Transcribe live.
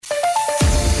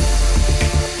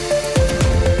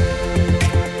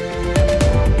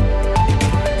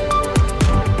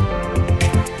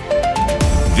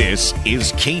This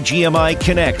is KGMI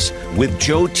Connects with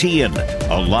Joe Tian,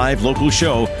 a live local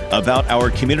show about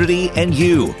our community and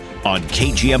you on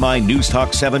KGMI News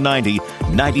Talk 790,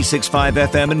 96.5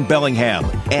 FM in Bellingham,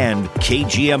 and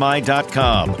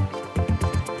KGMI.com.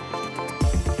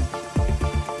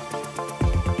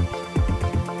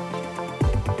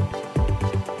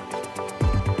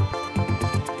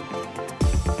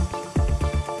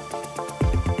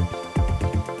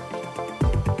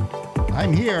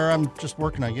 I'm here. I'm just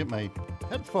working on getting my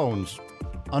headphones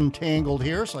untangled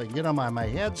here so I can get them on my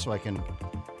head so I can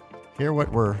hear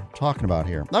what we're talking about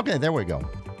here. Okay, there we go.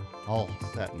 All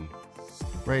set and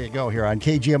ready to go here on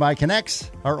KGMI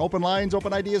Connects, our Open Lines,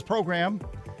 Open Ideas program.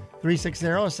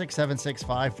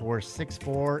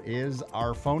 360-676-5464 is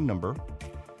our phone number.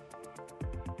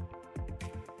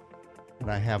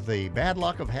 And I have the bad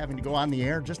luck of having to go on the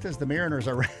air just as the Mariners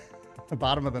are at the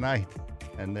bottom of the ninth.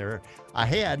 And they're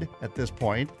ahead at this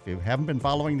point. If you haven't been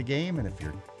following the game, and if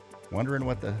you're wondering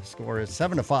what the score is,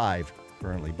 7-5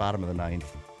 currently, bottom of the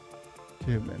ninth.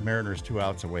 Mariners 2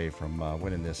 outs away from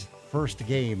winning this first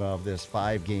game of this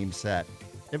 5-game set,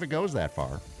 if it goes that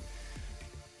far.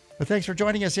 But thanks for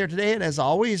joining us here today. And as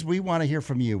always, we want to hear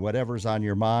from you, whatever's on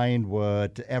your mind,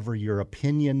 whatever your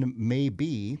opinion may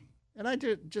be. And I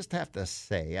just have to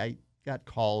say, I got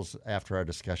calls after our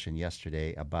discussion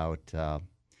yesterday about...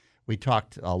 we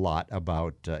talked a lot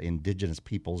about Indigenous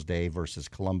Peoples Day versus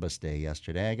Columbus Day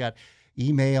yesterday. I got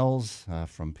emails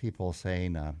from people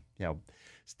saying,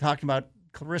 talking about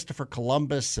Christopher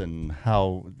Columbus and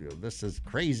how this is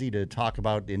crazy to talk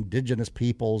about Indigenous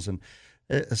peoples and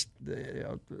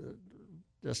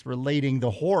just relating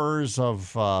the horrors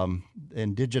of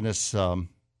Indigenous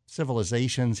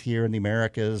civilizations here in the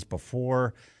Americas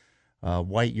before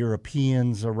white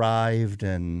Europeans arrived,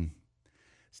 and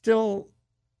still...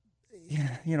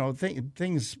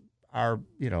 things are,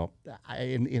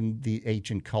 in the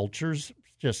ancient cultures,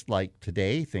 just like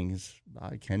today, things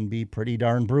can be pretty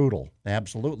darn brutal.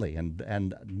 Absolutely.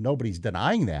 And nobody's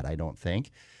denying that, I don't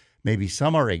think. Maybe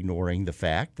some are ignoring the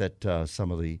fact that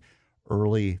some of the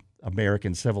early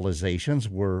American civilizations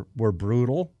were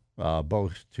brutal,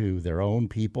 both to their own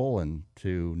people and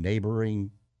to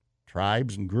neighboring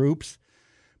tribes and groups.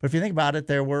 But if you think about it,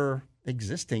 there were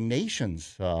existing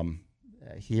nations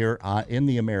here in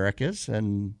the Americas,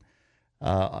 and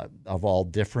of all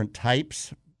different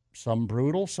types, some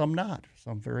brutal, some not,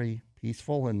 some very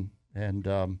peaceful and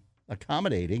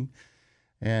accommodating,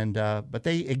 but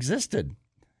they existed.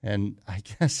 And I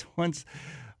guess once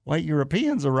white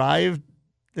Europeans arrived,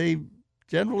 they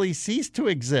generally ceased to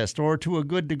exist, or to a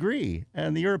good degree.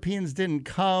 And the Europeans didn't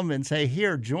come and say,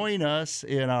 here, join us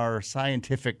in our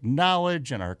scientific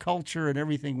knowledge and our culture and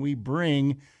everything we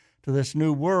bring to this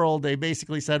new world. They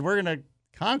basically said, we're going to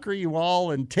conquer you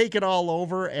all and take it all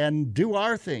over and do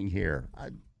our thing here. I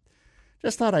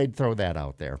just thought I'd throw that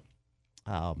out there.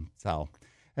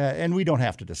 And we don't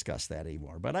have to discuss that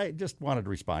anymore, but I just wanted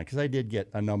to respond because I did get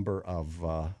a number of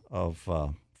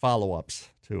follow-ups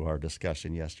to our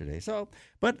discussion yesterday. So,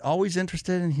 but always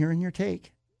interested in hearing your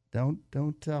take. Don't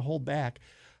hold back.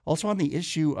 Also on the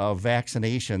issue of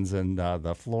vaccinations and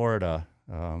the Florida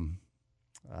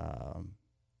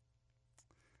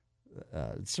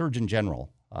Surgeon General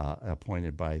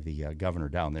appointed by the governor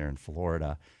down there in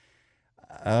Florida,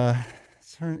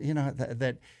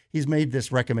 that he's made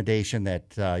this recommendation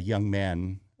that young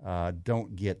men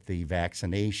don't get the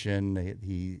vaccination.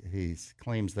 He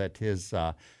claims that his,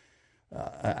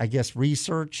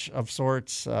 research of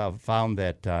sorts found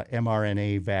that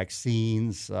mRNA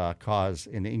vaccines cause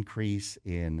an increase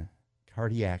in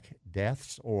cardiac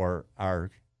deaths, or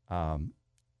are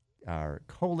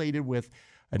correlated with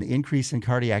an increase in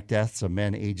cardiac deaths of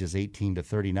men ages 18 to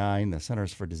 39. The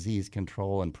Centers for Disease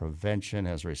Control and Prevention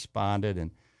has responded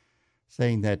and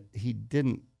saying that he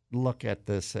didn't look at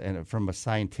this from a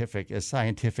scientific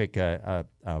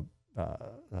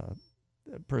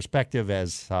perspective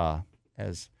as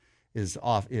is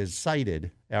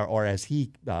cited, or as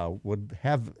he would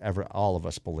have all of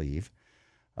us believe.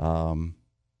 And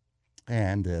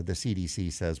the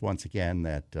CDC says once again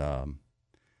that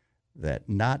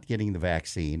not getting the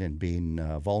vaccine and being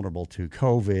vulnerable to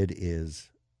COVID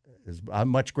is a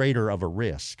much greater of a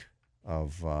risk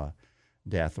of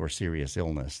death or serious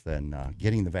illness than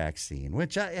getting the vaccine.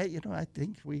 Which I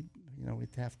think we'd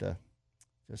have to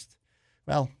just,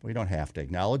 we don't have to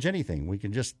acknowledge anything. We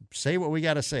can just say what we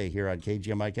got to say here on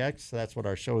KGMI Connects. That's what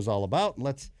our show is all about. And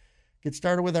let's get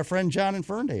started with our friend John in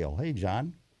Ferndale. Hey,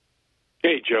 John.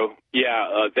 Hey, Joe.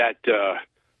 Yeah, that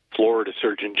Florida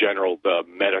Surgeon General, the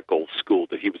medical school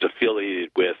that he was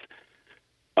affiliated with,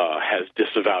 has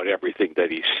disavowed everything that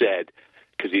he said.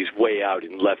 because he's way out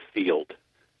in left field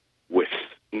with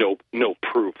no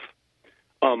proof.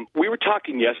 We were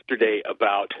talking yesterday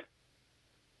about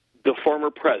the former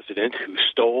president who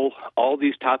stole all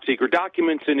these top-secret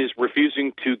documents and is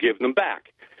refusing to give them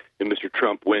back. And Mr.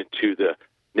 Trump went to the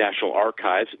National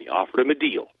Archives and he offered him a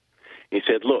deal. He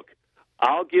said, look,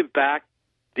 I'll give back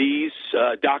these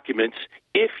documents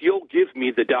if you'll give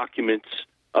me the documents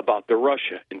about the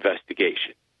Russia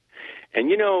investigation. And,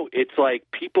 you know, it's like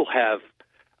people have,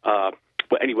 well,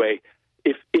 anyway,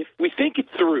 if we think it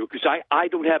through, because I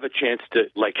don't have a chance to,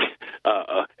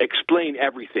 explain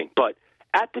everything, but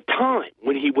at the time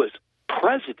when he was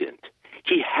president,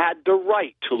 he had the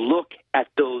right to look at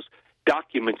those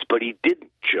documents, but he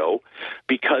didn't, Joe,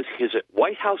 because his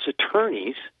White House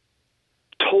attorneys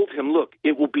told him, look,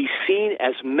 it will be seen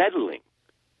as meddling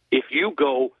if you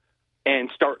go and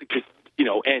start, you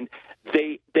know, and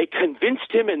they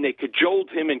convinced him and they cajoled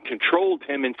him and controlled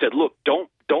him and said, look, don't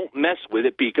mess with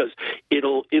it because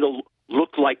it'll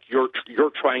look like you're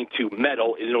trying to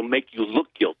meddle and it'll make you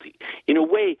look guilty. In a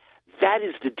way, that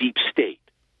is the deep state.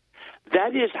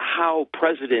 That is how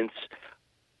presidents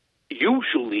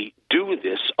usually do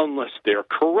this unless they're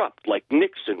corrupt, like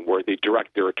Nixon, where they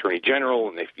direct their attorney general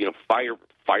and they fire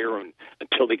them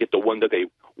until they get the one that they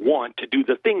want to do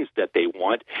the things that they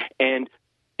want. And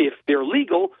if they're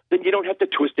legal, then you don't have to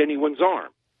twist anyone's arm.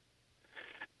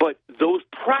 But those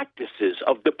practices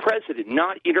of the president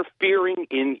not interfering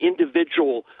in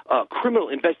individual criminal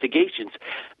investigations,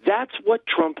 that's what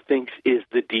Trump thinks is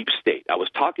the deep state. I was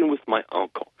talking with my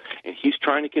uncle, and he's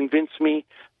trying to convince me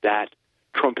that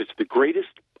Trump is the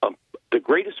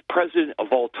greatest president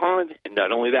of all time, and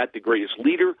not only that, the greatest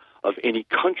leader of any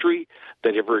country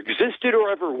that ever existed or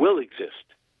ever will exist.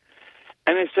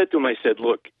 And I said to him,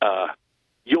 look,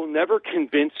 you'll never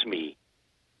convince me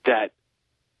that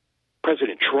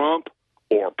President Trump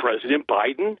or President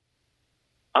Biden,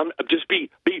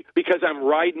 because I'm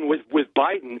riding with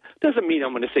Biden doesn't mean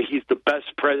I'm going to say he's the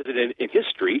best president in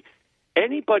history.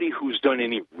 Anybody who's done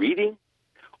any reading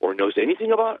or knows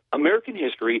anything about American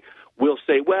history will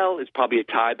say, well, it's probably a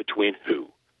tie between who?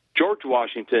 George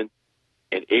Washington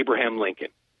and Abraham Lincoln.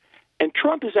 And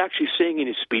Trump is actually saying in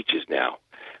his speeches now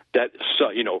that,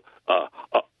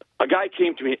 a guy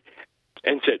came to me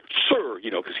and said, sir,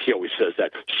 because he always says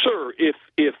that, sir, if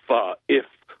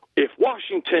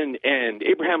Washington and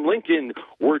Abraham Lincoln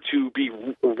were to be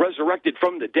resurrected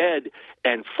from the dead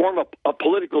and form a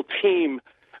political team,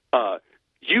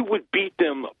 you would beat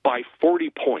them by 40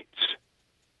 points.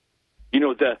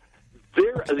 The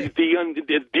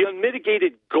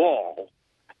unmitigated gall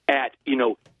at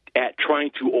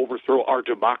trying to overthrow our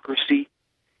democracy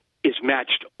is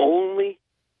matched only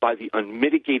by the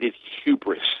unmitigated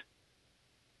hubris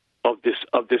of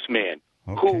this man,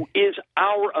 who is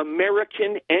our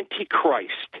American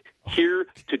Antichrist, here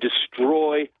to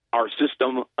destroy our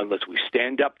system unless we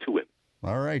stand up to him.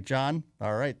 All right, John.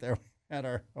 All right, there we had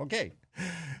our okay.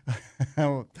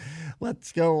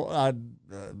 Let's go. All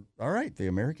right, the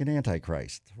American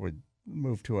Antichrist. We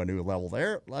move to a new level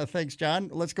there. Thanks, John.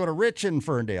 Let's go to Rich in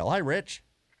Ferndale. Hi, Rich.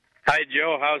 Hi,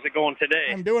 Joe. How's it going today?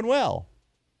 I'm doing well.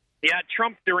 Yeah,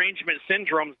 Trump derangement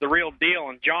syndrome's the real deal,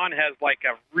 and John has like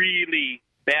a really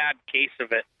bad case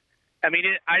of it. I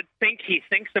mean, I think he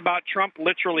thinks about Trump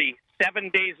literally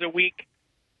 7 days a week,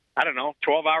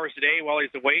 12 hours a day while he's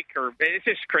awake, or it's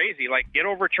just crazy. Like, get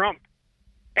over Trump.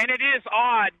 And it is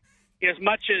odd, as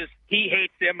much as he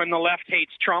hates him and the left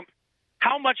hates Trump,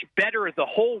 how much better the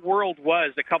whole world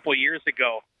was a couple years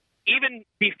ago, even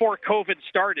before COVID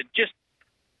started. Just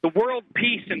the world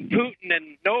peace and Putin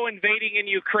and no invading in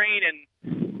Ukraine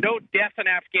and no death in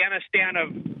Afghanistan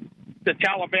of the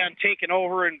Taliban taking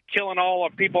over and killing all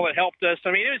the people that helped us. I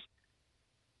mean,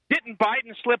 didn't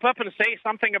Biden slip up and say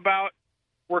something about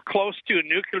we're close to a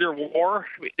nuclear war?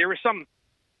 There was something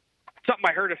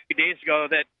I heard a few days ago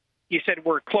that he said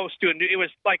we're close to it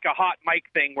was like a hot mic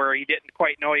thing where he didn't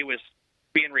quite know he was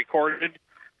being recorded.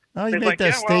 Oh, he made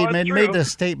the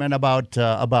statement about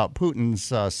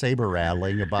Putin's saber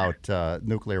rattling about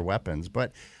nuclear weapons,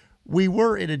 but we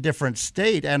were in a different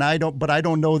state, and I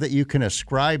don't know that you can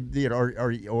ascribe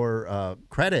or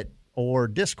credit or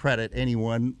discredit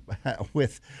anyone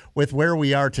with where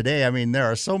we are today. I mean,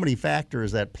 there are so many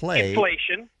factors at play.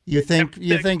 Inflation. You think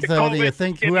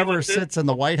whoever sits in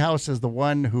the White House is the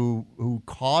one who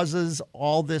causes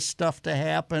all this stuff to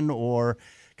happen, or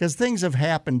because things have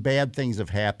happened, bad things have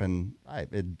happened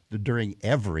during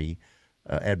every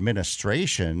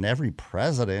administration, every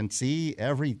presidency,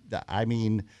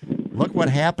 look what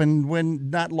happened when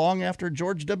not long after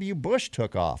George W. Bush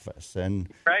took office,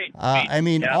 and right.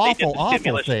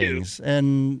 awful things,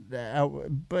 and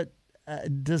but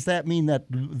does that mean that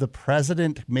the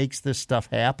president makes this stuff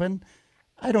happen?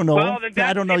 I don't know. Well,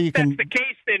 I don't know. If that's the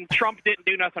case, then Trump didn't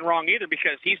do nothing wrong either,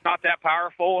 because he's not that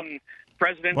powerful, and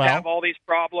presidents have all these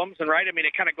problems, and right? I mean,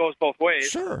 it kind of goes both ways.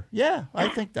 Sure. Yeah, I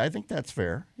think that's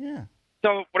fair. Yeah.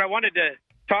 So what I wanted to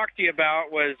talk to you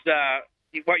about was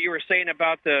what you were saying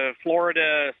about the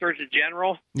Florida Surgeon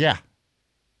General. Yeah.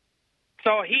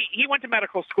 So he went to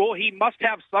medical school. He must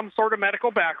have some sort of medical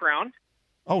background.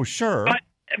 Oh, sure.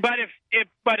 But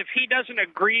if he doesn't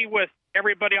agree with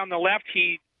everybody on the left,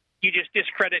 you just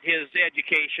discredit his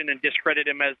education and discredit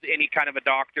him as any kind of a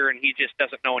doctor, and he just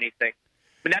doesn't know anything.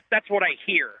 And that's what I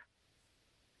hear.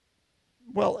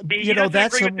 Well,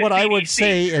 that's what I would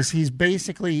say is he's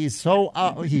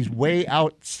way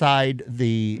outside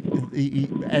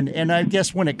and I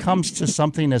guess when it comes to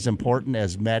something as important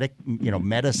as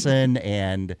medicine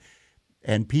and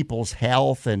people's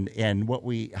health and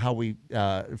how we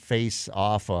face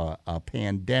off a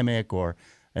pandemic or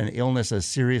an illness as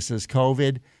serious as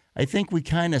COVID, I think we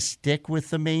kind of stick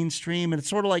with the mainstream, and it's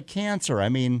sort of like cancer. I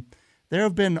mean, there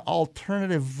have been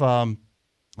alternative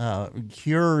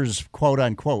cures, quote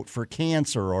unquote, for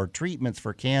cancer or treatments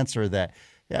for cancer that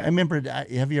I remember.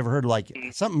 Have you ever heard like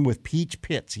something with peach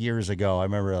pits years ago? I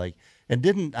remember I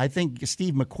think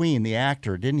Steve McQueen, the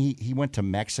actor, he went to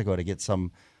Mexico to get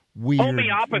some weird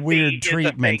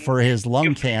treatment for his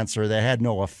lung cancer that had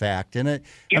no effect. And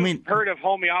you've heard of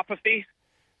homeopathy?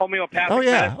 Homeopathic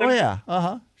medicine? Oh, yeah.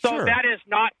 So sure. That is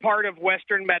not part of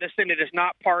Western medicine. It is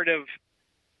not part of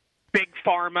big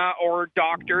pharma or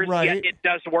doctors. Right. Yet it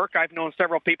does work. I've known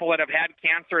several people that have had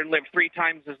cancer and lived 3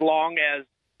 times as long as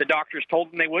the doctors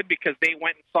told them they would, because they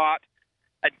went and sought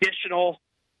additional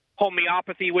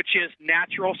homeopathy, which is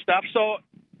natural stuff. So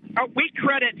we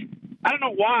credit, I don't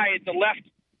know why the left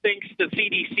thinks the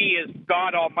CDC is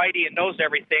God Almighty and knows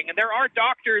everything. And there are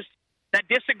doctors that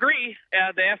disagree.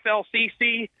 The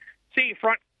FLCCC,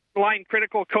 Frontline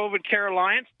Critical COVID Care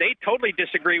Alliance, they totally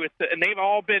disagree with it, and they've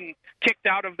all been kicked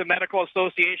out of the medical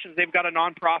associations. They've got a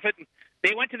nonprofit, and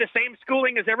they went to the same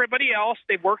schooling as everybody else.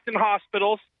 They've worked in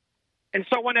hospitals. And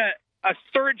so when a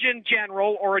surgeon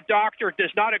general or a doctor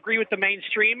does not agree with the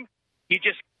mainstream, they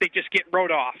just get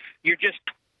wrote off. You're a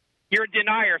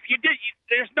denier.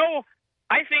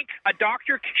 I think a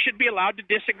doctor should be allowed to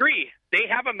disagree. They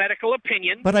have a medical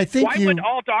opinion. But I think why would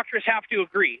all doctors have to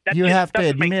agree? You have to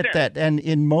admit that, and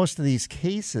in most of these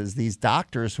cases, these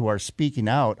doctors who are speaking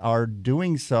out are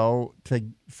doing so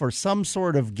for some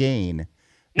sort of gain.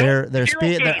 They're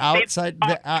outside.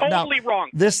 Totally wrong.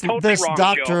 This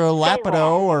Dr.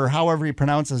 Lapido, or however you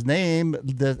pronounce his name,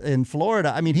 in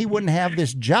Florida. I mean, he wouldn't have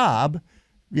this job.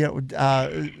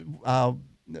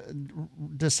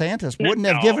 DeSantis wouldn't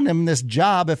have given him this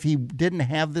job if he didn't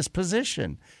have this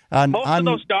position on of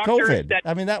those doctors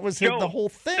COVID. That was the whole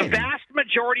thing. The vast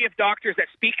majority of doctors that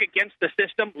speak against the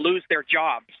system lose their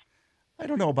jobs. I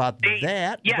don't know about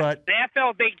that. Yes, but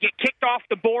they get kicked off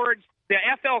the boards. The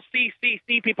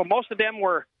FLCCC people, most of them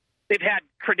they've had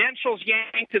credentials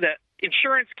yanked, to the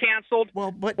insurance canceled.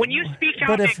 Well, but when you speak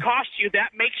out and it costs you,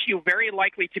 that makes you very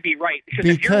likely to be right.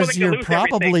 Because you're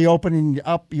probably opening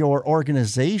up your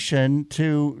organization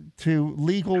to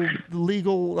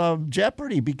legal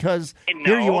jeopardy. Because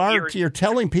here you are, you're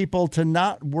telling people to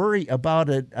not worry about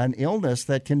an illness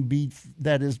that can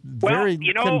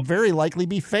very likely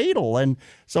be fatal. And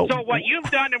so what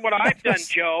you've done and what I've done,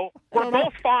 Joe, we're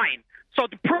both fine. So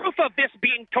the proof of this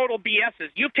being total BS is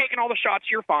you've taken all the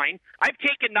shots, you're fine. I've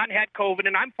taken none, had COVID,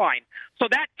 and I'm fine. So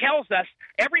that tells us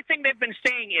everything they've been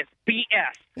saying is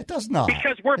BS. It does not.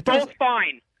 Because we're both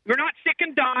fine. We're not sick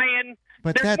and dying.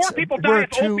 But there's more people die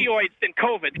of opioids than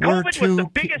COVID. COVID was the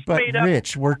biggest made up.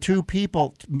 Rich, we're 2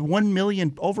 people, 1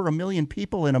 million, over 1 million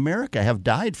people in America have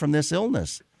died from this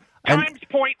illness. Times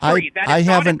 0.3. That is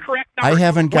not a correct number. I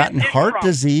haven't gotten heart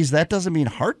disease. That doesn't mean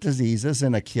heart disease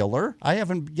isn't a killer. I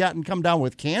haven't come down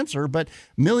with cancer, but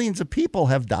millions of people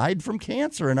have died from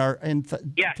cancer, and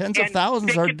tens of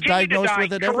thousands are diagnosed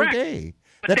with it every day.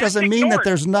 That doesn't mean that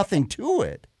there's nothing to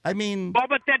it. I mean, well,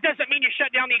 but that doesn't mean you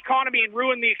shut down the economy and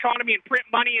ruin the economy and print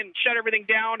money and shut everything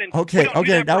down. And okay.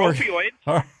 Now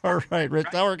opioids. All right, Rich.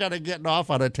 Now we're kind of getting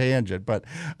off on a tangent, but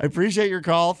I appreciate your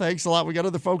call. Thanks a lot. We got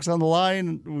other folks on the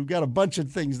line. We've got a bunch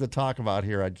of things to talk about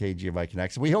here on KGMI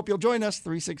Connects. We hope you'll join us.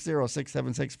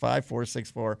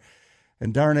 360-676-5464.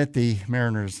 And darn it, the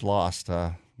Mariners lost.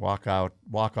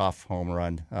 Walk-off home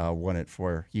run, won it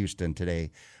for Houston today.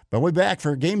 But we'll be back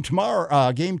for game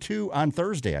tomorrow. Game 2 on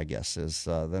Thursday, I guess, is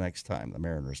the next time the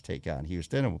Mariners take on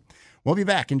Houston. And we'll be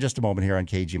back in just a moment here on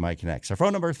KGMI Connects. Our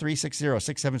phone number,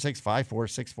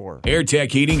 360-676-5464.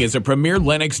 AirTech Heating is a premier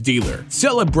Lennox dealer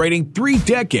celebrating 3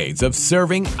 decades of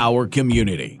serving our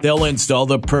community. They'll install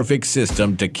the perfect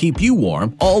system to keep you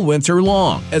warm all winter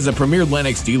long. As a premier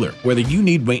Lennox dealer, whether you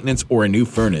need maintenance or a new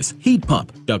furnace, heat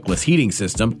pump, ductless heating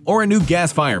system, or a new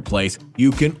gas fireplace,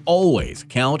 you can always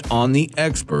count on the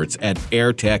experts at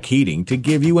AirTech Heating to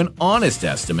give you an honest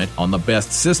estimate on the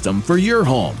best system for your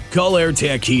home. Call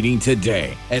AirTech Heating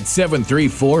today at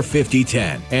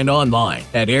 734-5010 and online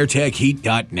at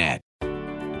airtechheat.net.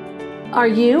 Are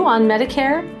you on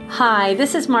Medicare? Hi,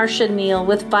 this is Marcia Neal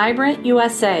with Vibrant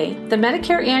USA. The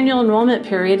Medicare annual enrollment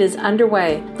period is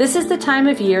underway. This is the time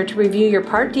of year to review your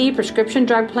Part D prescription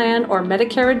drug plan or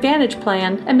Medicare Advantage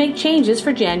plan and make changes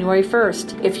for January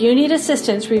 1st. If you need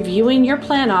assistance reviewing your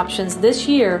plan options this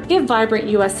year, give Vibrant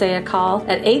USA a call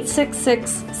at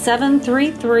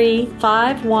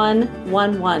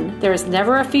 866-733-5111. There is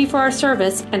never a fee for our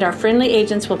service, and our friendly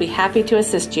agents will be happy to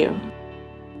assist you.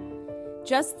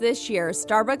 Just this year,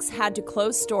 Starbucks had to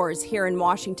close stores here in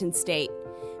Washington state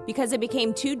because it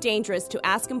became too dangerous to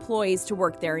ask employees to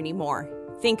work there anymore.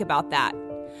 Think about that.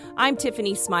 I'm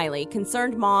Tiffany Smiley,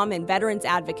 concerned mom and veterans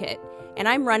advocate, and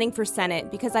I'm running for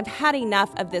Senate because I've had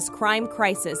enough of this crime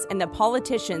crisis and the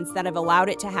politicians that have allowed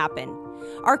it to happen.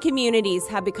 Our communities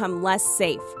have become less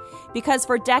safe because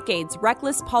for decades,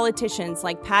 reckless politicians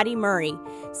like Patty Murray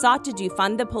sought to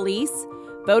defund the police,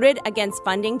 voted against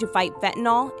funding to fight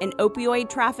fentanyl and opioid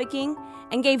trafficking,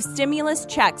 and gave stimulus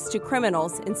checks to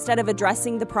criminals instead of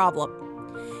addressing the problem.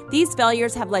 These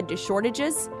failures have led to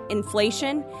shortages,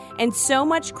 inflation, and so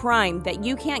much crime that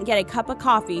you can't get a cup of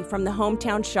coffee from the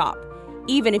hometown shop,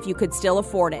 even if you could still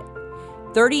afford it.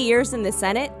 30 years in the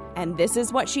Senate, and this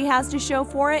is what she has to show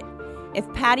for it? If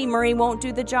Patty Murray won't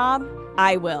do the job,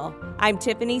 I will. I'm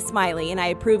Tiffany Smiley, and I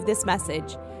approve this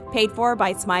message. Paid for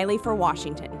by Smiley for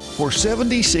Washington. For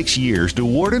 76 years,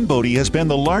 DeWard & Bodie has been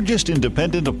the largest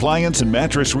independent appliance and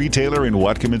mattress retailer in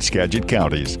Whatcom and Skagit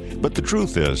counties. But the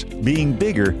truth is, being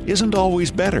bigger isn't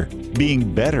always better.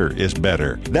 Being better is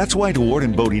better. That's why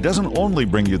DeWard & Bodie doesn't only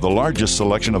bring you the largest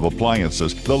selection of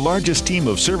appliances, the largest team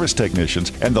of service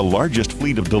technicians, and the largest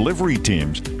fleet of delivery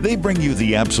teams. They bring you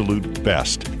the absolute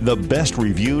best. The best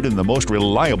reviewed and the most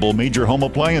reliable major home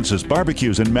appliances,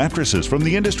 barbecues, and mattresses from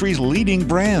the industry's leading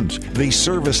brands. They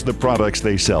service the products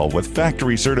they sell with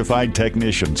factory-certified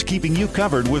technicians, keeping you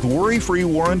covered with worry-free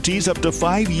warranties up to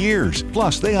 5 years.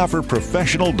 Plus, they offer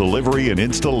professional delivery and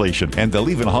installation, and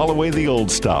they'll even haul away the old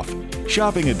stuff.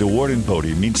 Shopping at DeWard &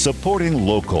 Bodie means supporting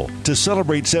local. To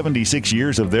celebrate 76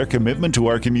 years of their commitment to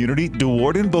our community,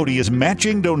 DeWard & Bodie is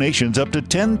matching donations up to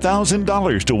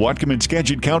 $10,000 to Whatcom and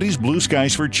Skagit County's Blue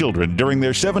Skies for Children during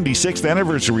their 76th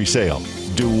anniversary sale.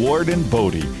 DeWard &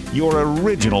 Bodie, your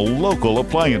original local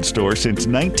appliance store since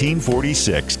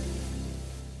 1946.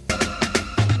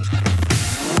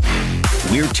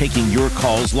 We're taking your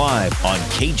calls live on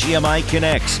KGMI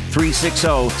Connects,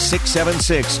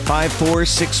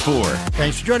 360-676-5464.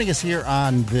 Thanks for joining us here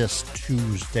on this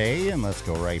Tuesday, and let's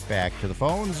go right back to the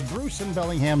phones. Bruce in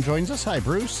Bellingham joins us. Hi,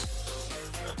 Bruce.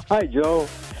 Hi, Joe.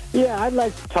 Yeah, I'd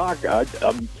like to talk a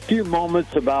few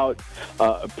moments about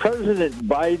President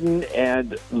Biden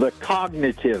and the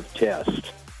cognitive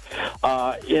test.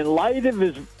 In light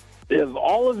of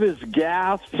all of his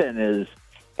gaffes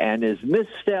and his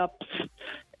missteps,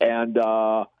 and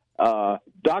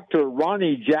Dr.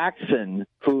 Ronnie Jackson,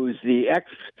 who's the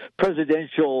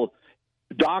ex-presidential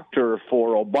doctor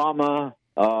for Obama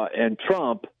and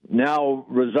Trump, now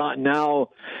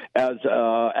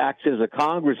acts as a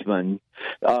congressman,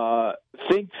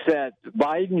 thinks that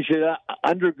Biden should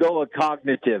undergo a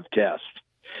cognitive test.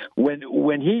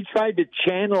 When he tried to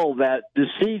channel that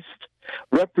deceased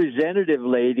representative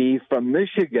lady from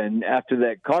Michigan after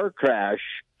that car crash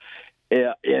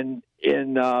in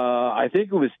I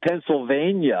think it was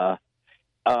Pennsylvania,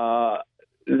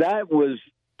 that was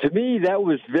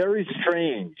very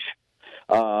strange.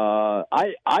 I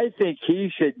think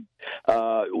he should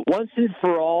once and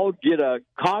for all get a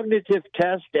cognitive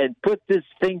test and put this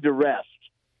thing to rest.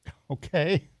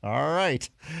 Okay. All right.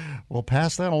 We'll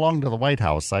pass that along to the White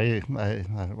House. All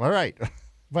right.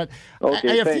 But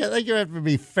okay, I think you have to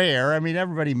be fair. I mean,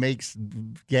 everybody makes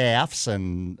gaffes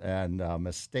and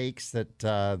mistakes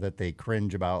that they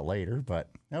cringe about later. But,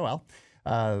 oh well.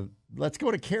 Let's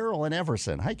go to Carol in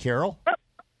Everson. Hi, Carol. Bye.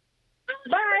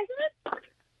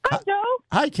 Hi, Joe.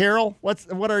 Hi, Carol.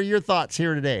 What are your thoughts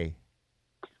here today?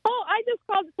 Oh, I just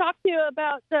called to talk to you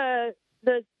about the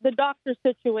doctor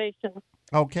situation.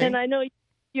 Okay. And I know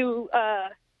you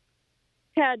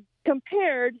had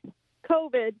compared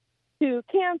COVID to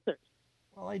cancers.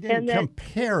 Well, I didn't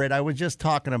compare it. I was just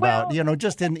talking about,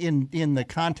 just in the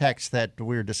context that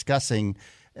we're discussing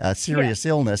serious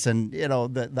illness, and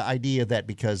the idea that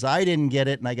because I didn't get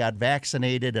it and I got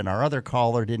vaccinated and our other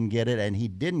caller didn't get it and he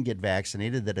didn't get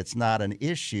vaccinated, that it's not an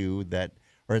issue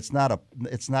or it's not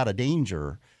a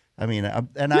danger. I mean,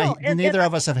 neither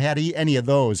of us have had any of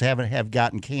those. Have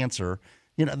gotten cancer.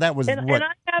 That was and I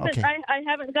haven't. Okay. I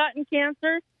haven't gotten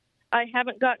cancer. I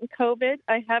haven't gotten COVID.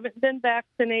 I haven't been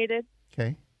vaccinated.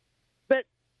 Okay. But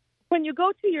when you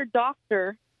go to your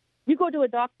doctor, you go to a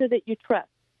doctor that you trust.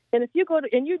 And if you go to,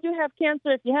 and you do have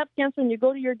cancer, if you have cancer and you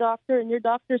go to your doctor and your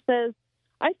doctor says,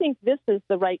 I think this is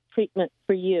the right treatment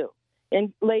for you,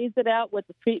 and lays it out what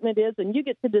the treatment is, and you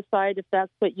get to decide if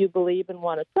that's what you believe and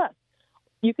want to trust.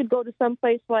 You could go to some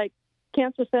place like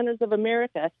Cancer Centers of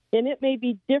America, and it may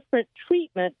be different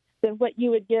treatment than what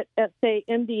you would get at, say,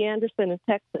 MD Anderson in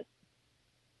Texas.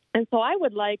 And so I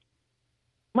would like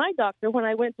my doctor, when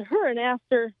I went to her and asked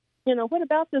her, what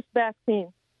about this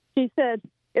vaccine? She said,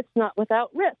 it's not without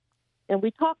risk. And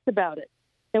we talked about it.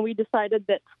 And we decided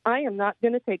that I am not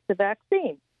going to take the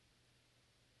vaccine.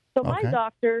 So my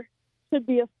doctor should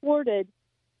be afforded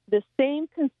the same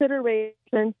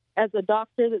consideration as a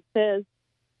doctor that says,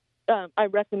 I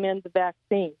recommend the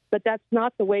vaccine. But that's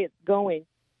not the way it's going.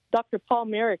 Dr. Paul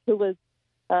Merrick, who was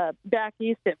back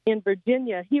east in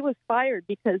Virginia, he was fired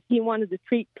because he wanted to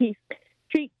treat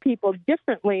people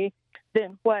differently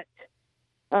than what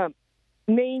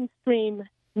mainstream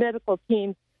medical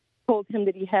teams told him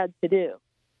that he had to do.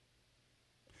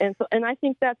 And I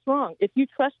think that's wrong. If you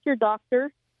trust your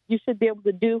doctor, you should be able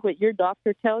to do what your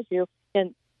doctor tells you.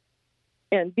 And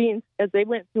being, as they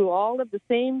went through all of the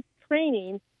same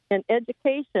training and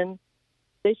education,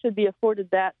 they should be afforded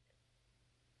that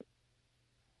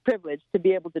privilege to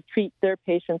be able to treat their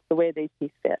patients the way they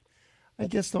see fit. I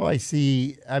guess, though,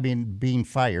 being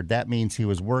fired, that means he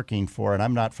was working for, and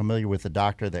I'm not familiar with the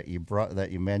doctor that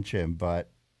you mentioned,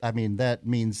 but that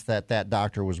means that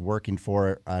doctor was working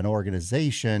for an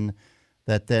organization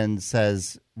that then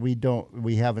says we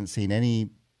haven't seen any,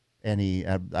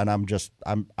 and I'm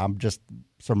just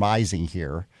surmising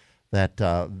here that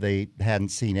they hadn't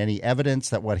seen any evidence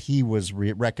that what he was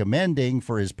recommending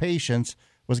for his patients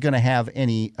was going to have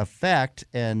any effect,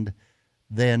 and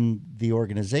then the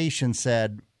organization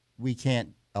said, we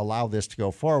can't allow this to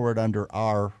go forward under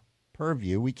our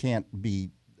purview. We can't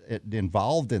be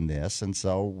involved in this, and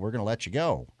so we're going to let you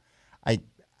go.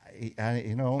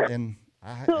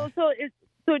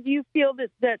 So do you feel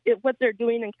that what they're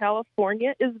doing in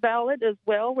California is valid as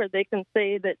well, where they can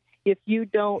say that if you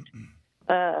don't,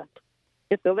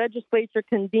 if the legislature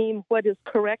can deem what is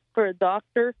correct for a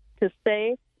doctor to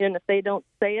say, and if they don't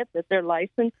say it, that their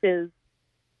license is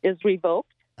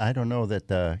revoked? I don't know that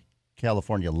the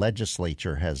California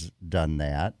legislature has done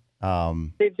that.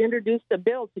 They've introduced a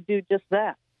bill to do just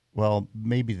that. Well,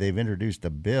 maybe they've introduced a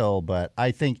bill, but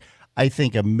I think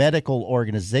a medical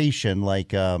organization like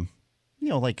the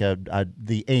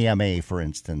AMA, for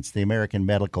instance, the American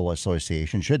Medical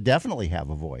Association, should definitely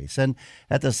have a voice. And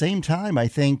at the same time, I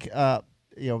think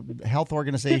health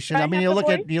organizations.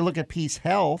 You look at Peace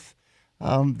Health.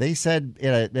 They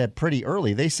said pretty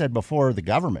early. They said before the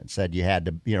government said you had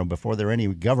to, before there were any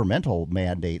governmental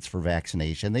mandates for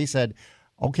vaccination, they said,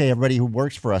 okay, everybody who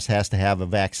works for us has to have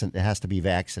has to be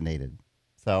vaccinated.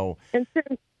 So, and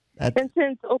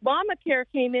since Obamacare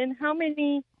came in, how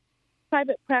many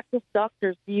private practice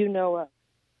doctors do you know of?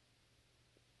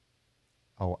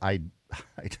 Oh, I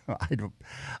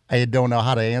don't know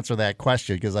how to answer that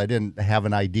question because I didn't have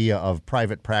an idea of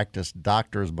private practice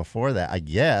doctors before that. I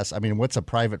guess. What's a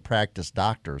private practice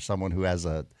doctor? Someone who has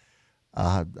an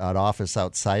office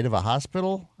outside of a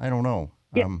hospital? I don't know.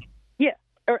 Yeah,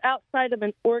 or outside of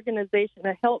an organization,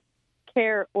 a health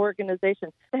care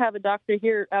organization. I have a doctor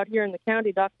out here in the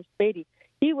county, Dr. Spady.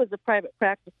 He was a private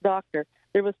practice doctor.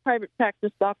 There was private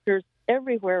practice doctors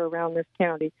everywhere around this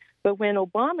county. But when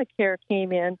Obamacare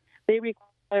came in, they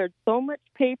required so much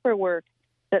paperwork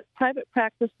that private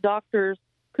practice doctors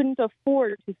couldn't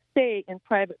afford to stay in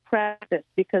private practice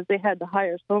because they had to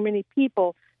hire so many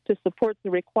people to support the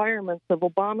requirements of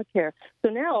Obamacare. So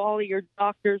now all of your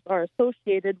doctors are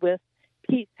associated with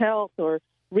Peace Health or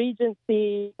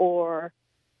Regency or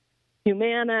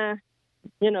Humana.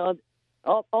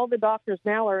 All the doctors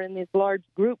now are in these large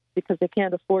groups because they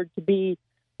can't afford to be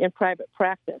in private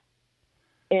practice.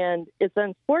 And it's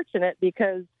unfortunate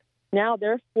because now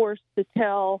they're forced to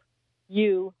tell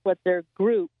you what their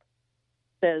group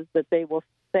says that they will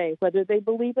say, whether they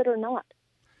believe it or not.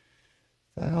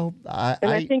 Well,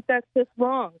 I think that's just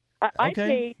wrong. I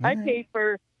pay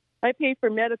for I pay for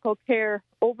medical care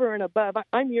over and above.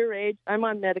 I'm your age. I'm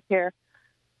on Medicare.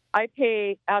 I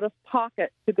pay out of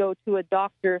pocket to go to a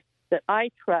doctor that I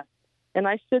trust, and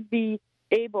I should be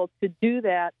able to do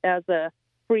that as a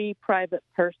free private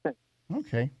person.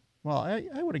 Okay. Well,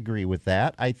 I would agree with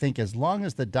that. I think as long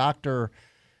as the doctor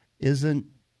isn't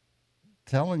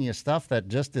telling you stuff that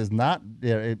just is not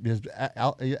is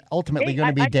ultimately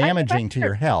going to be damaging to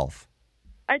your health.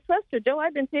 I trust her, Joe.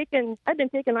 I've been taking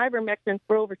ivermectin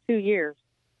for over 2 years.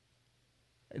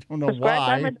 I don't know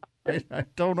why. I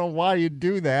don't know why you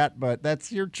do that, but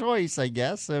that's your choice, I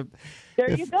guess. There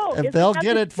you go. If they'll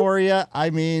get it for you, I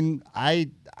mean,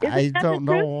 I don't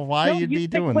know why you'd be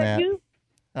doing that.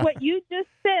 What you just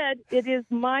said, it is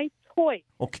my choice.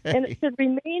 Okay. And it should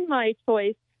remain my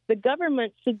choice. The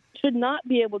government should not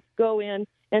be able to go in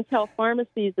and tell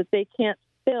pharmacies that they can't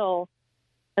fill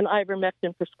an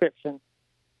ivermectin prescription.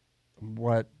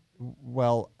 What?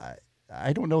 Well,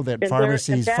 I don't know that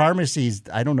pharmacies.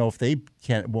 I don't know if they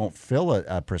won't fill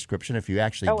a prescription if you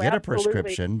actually get a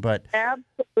prescription. But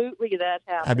absolutely, that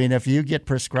happens. I mean, if you get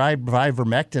prescribed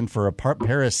ivermectin for a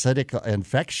parasitic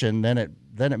infection, then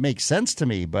it makes sense to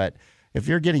me. But if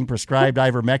you're getting prescribed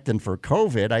ivermectin for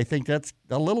COVID, I think that's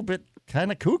a little bit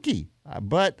kind of kooky.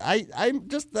 But I'm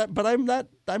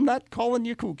not calling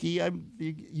you kooky.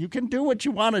 You can do what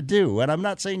you want to do, and I'm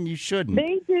not saying you shouldn't.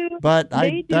 They do. But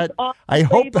I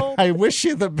wish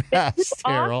you the best,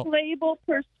 Carol. Off-label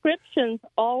prescriptions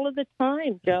all of the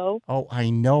time, Joe. Oh,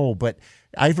 I know, but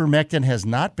ivermectin has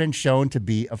not been shown to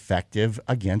be effective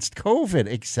against COVID,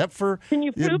 except for Can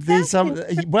you prove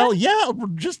that? Well, yeah,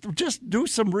 just do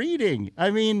some reading.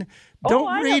 I mean,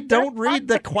 don't read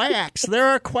the quacks. There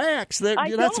are quacks.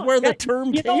 That's where the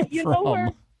term came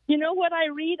from. You know what I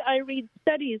read? I read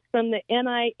studies from the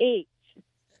NIH.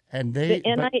 And the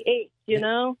NIH,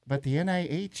 But the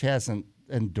NIH hasn't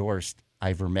endorsed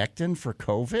ivermectin for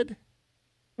COVID?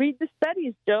 Read the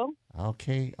studies, Joe.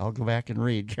 Okay, I'll go back and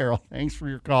read. Carol, thanks for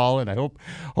your call, and I hope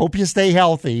you stay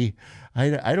healthy.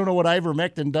 I don't know what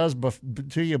ivermectin does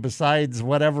to you besides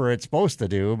whatever it's supposed to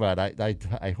do, but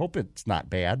I hope it's not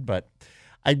bad. But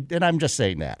I'm just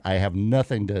saying that. I have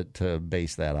nothing to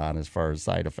base that on as far as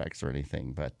side effects or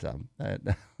anything. But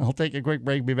I'll take a quick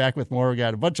break. Be back with more. We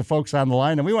got a bunch of folks on the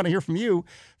line, and we want to hear from you.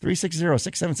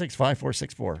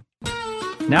 360-676-5464.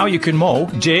 Now you can mow,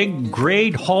 dig,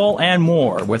 grade, haul, and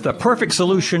more with the perfect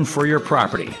solution for your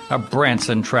property, a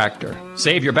Branson tractor.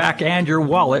 Save your back and your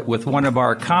wallet with one of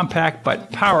our compact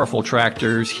but powerful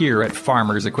tractors here at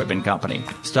Farmers Equipment Company.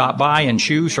 Stop by and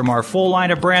choose from our full line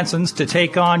of Bransons to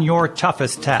take on your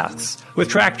toughest tasks. With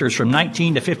tractors from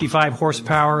 19 to 55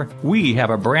 horsepower, we have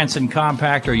a Branson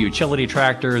compact or utility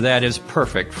tractor that is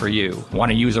perfect for you.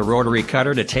 Want to use a rotary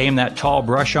cutter to tame that tall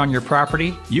brush on your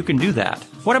property? You can do that.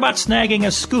 What about snagging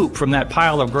a scoop from that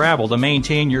pile of gravel to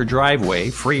maintain your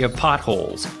driveway free of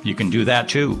potholes? You can do that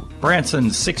too.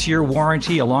 Branson's 6-year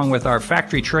warranty, along with our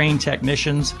factory-trained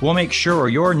technicians, will make sure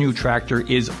your new tractor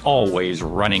is always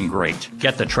running great.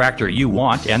 Get the tractor you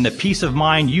want and the peace of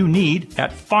mind you need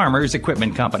at Farmers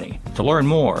Equipment Company. To learn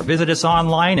more, visit us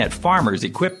online at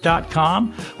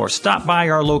farmersequip.com or stop by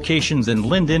our locations in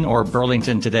Linden or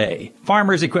Burlington today.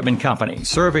 Farmers Equipment Company,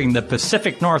 serving the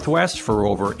Pacific Northwest for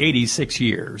over 86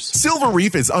 years. Silver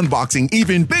Reef is unboxing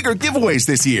even bigger giveaways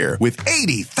this year with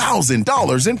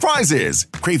 $80,000 in prizes.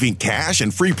 Craving cash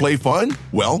and free play fun?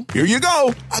 Well, here you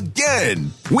go.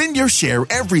 Again. Win your share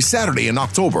every Saturday in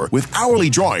October with hourly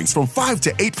drawings from 5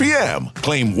 to 8 p.m.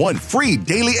 Claim one free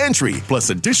daily entry plus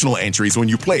additional entries when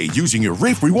you play using your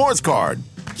Reef Rewards card.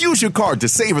 Use your card to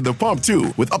save at the pump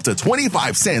too with up to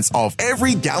 25 cents off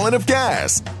every gallon of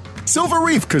gas. Silver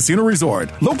Reef Casino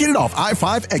Resort, located off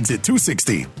I-5 exit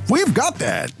 260. We've got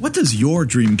that. What does your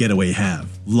dream getaway have?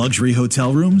 Luxury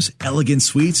hotel rooms, elegant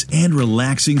suites, and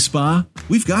relaxing spa?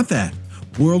 We've got that.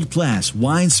 World-class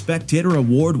Wine Spectator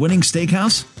award-winning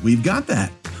steakhouse? We've got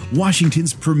that.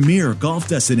 Washington's premier golf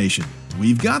destination?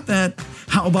 We've got that.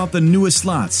 How about the newest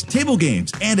slots, table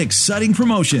games, and exciting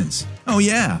promotions? Oh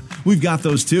yeah, we've got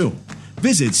those too.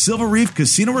 Visit Silver Reef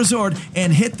Casino Resort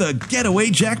and hit the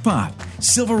getaway jackpot.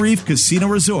 Silver Reef Casino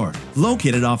Resort,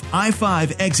 located off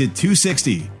I-5 exit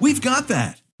 260. We've got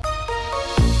that.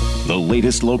 The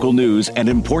latest local news and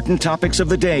important topics of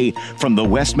the day from the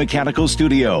West Mechanical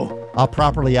Studio. A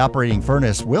properly operating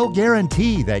furnace will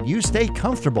guarantee that you stay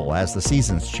comfortable as the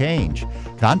seasons change.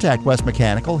 Contact West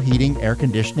Mechanical Heating, Air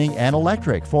Conditioning, and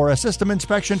Electric for a system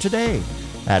inspection today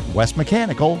at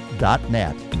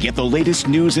westmechanical.net. Get the latest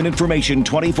news and information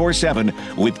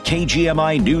 24/7 with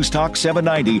KGMI News Talk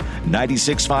 790,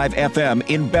 96.5 FM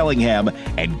in Bellingham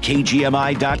and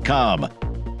KGMI.com.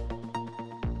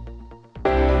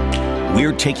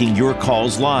 We're taking your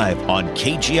calls live on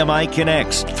KGMI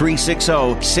Connects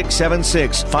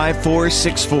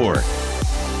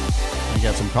 360-676-5464. We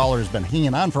got some callers been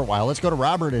hanging on for a while. Let's go to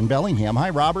Robert in Bellingham. Hi,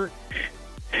 Robert.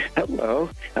 Hello.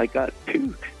 I got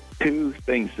two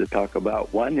things to talk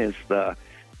about. One is the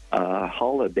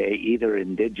holiday, either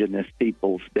Indigenous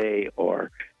Peoples Day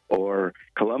or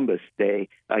Columbus Day.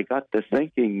 I got to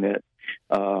thinking that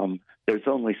there's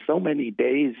only so many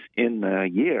days in the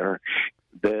year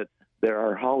that there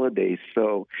are holidays.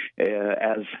 So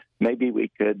as maybe we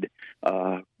could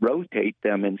rotate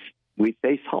them, and we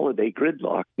face holiday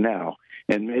gridlock now,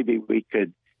 and maybe we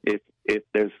could, if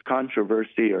there's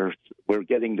controversy or we're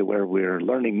getting to where we're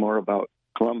learning more about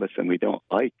Columbus and we don't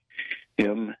like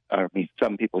him, I mean,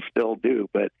 some people still do,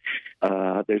 but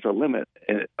there's a limit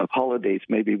of holidays.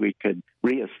 Maybe we could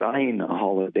reassign a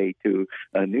holiday to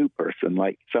a new person,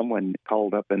 like someone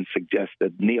called up and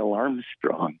suggested Neil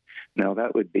Armstrong. Now,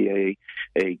 that would be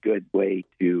a good way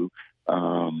to,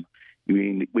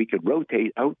 we could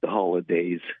rotate out the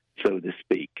holidays, so to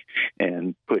speak,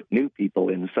 and put new people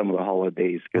in some of the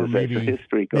holidays, because as the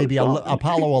history goes maybe on.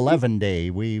 Apollo 11 Day.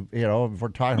 If we're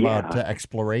talking about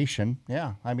exploration,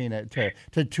 I mean, to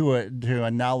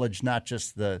acknowledge not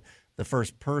just the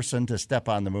first person to step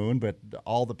on the moon, but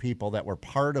all the people that were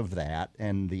part of that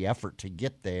and the effort to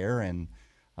get there, and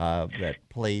that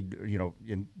played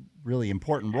in really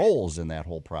important roles in that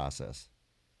whole process.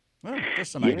 Well,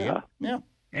 just an idea. Yeah,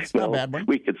 that's not a bad one.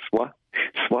 We could swap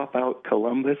out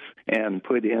Columbus and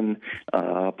put in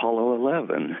Apollo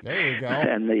 11. There you go.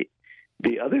 And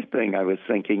the other thing I was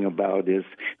thinking about is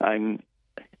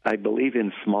I believe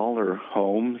in smaller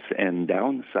homes and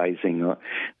downsizing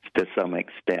to some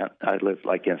extent. I live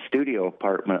like in a studio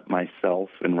apartment myself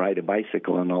and ride a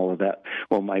bicycle and all of that.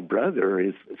 Well, my brother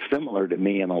is similar to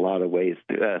me in a lot of ways,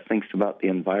 thinks about the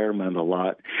environment a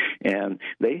lot. And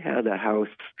they had a house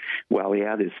while he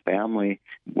had his family,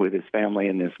 with his family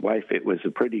and his wife. It was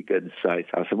a pretty good size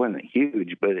house. It wasn't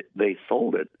huge, but they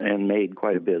sold it and made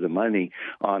quite a bit of money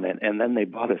on it. And then they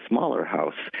bought a smaller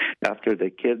house after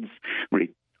the kids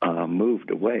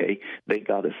moved away. They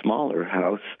got a smaller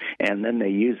house, and then they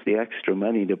used the extra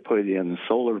money to put in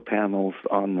solar panels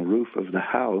on the roof of the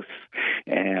house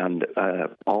and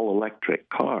all-electric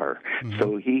car. Mm-hmm.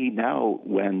 So he now,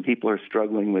 when people are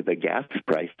struggling with the gas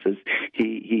prices,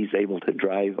 he's able to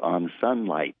drive on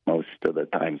sunlight most of the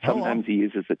time. Sometimes he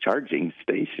uses the charging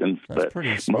stations, but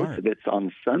most of it's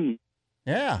on sun.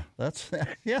 Yeah, that's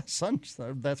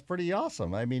pretty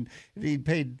awesome. I mean, he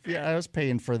paid. Yeah, I was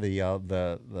paying for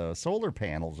the solar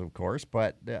panels, of course,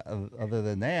 but other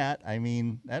than that, I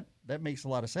mean, that makes a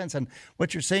lot of sense. And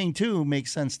what you're saying too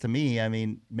makes sense to me. I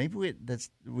mean, maybe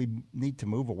we need to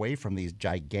move away from these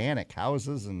gigantic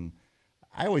houses. And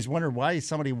I always wonder why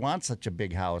somebody wants such a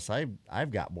big house. I've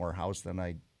got more house than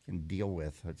I can deal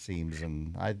with, it seems,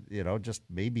 and just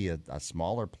maybe a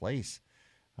smaller place.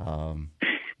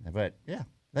 But yeah,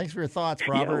 thanks for your thoughts,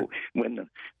 Robert. When the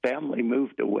family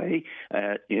moved away,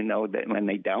 that when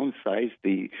they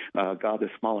downsized, got a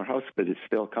smaller house, but it's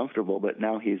still comfortable. But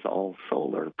now he's all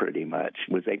solar, pretty much.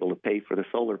 Was able to pay for the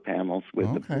solar panels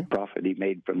with the profit he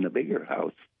made from the bigger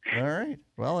house. All right.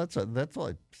 Well, it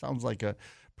sounds like a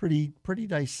pretty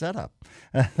nice setup.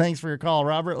 Thanks for your call,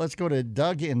 Robert. Let's go to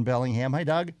Doug in Bellingham. Hi,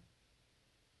 Doug.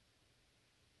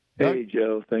 Hey,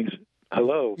 Joe. Thanks.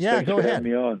 Hello. Yeah, Thanks go for ahead.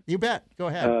 having me on. You bet. Go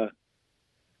ahead.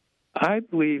 I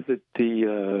believe that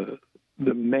the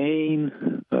main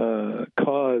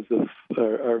cause of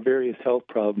our various health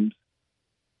problems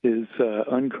is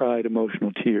uncried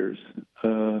emotional tears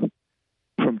from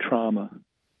trauma.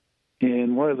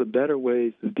 And one of the better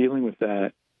ways of dealing with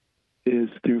that is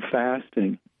through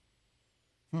fasting.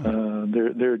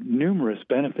 There are numerous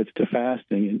benefits to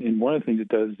fasting, and one of the things it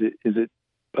does is it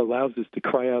allows us to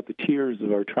cry out the tears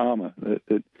of our trauma.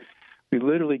 That we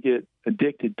literally get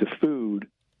addicted to food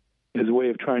as a way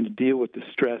of trying to deal with the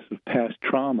stress of past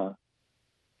trauma.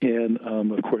 And,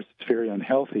 of course, it's very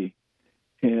unhealthy.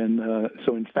 And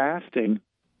so in fasting,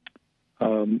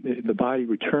 the body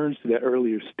returns to that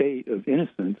earlier state of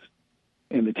innocence,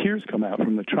 and the tears come out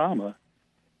from the trauma.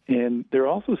 And they're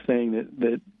also saying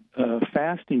that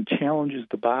fasting challenges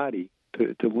the body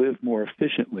to live more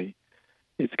efficiently.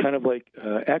 It's kind of like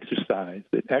exercise.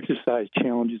 That exercise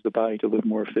challenges the body to live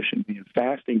more efficiently, and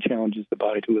fasting challenges the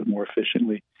body to live more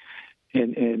efficiently.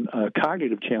 And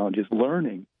cognitive challenges,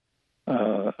 learning,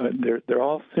 they're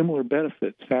all similar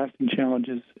benefits. Fasting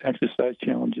challenges, exercise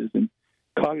challenges, and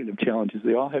cognitive challenges.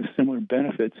 They all have similar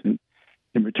benefits in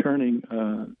returning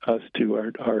us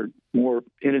to our more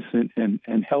innocent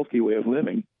and healthy way of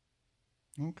living.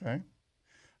 Okay.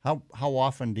 How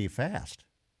often do you fast?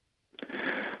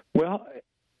 Well,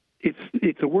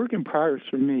 it's a work in progress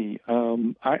for me.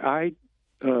 I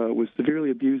was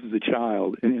severely abused as a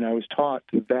child, and I was taught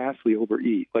to vastly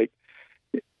overeat. Like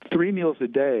 3 meals a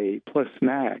day plus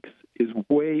snacks is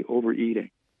way overeating.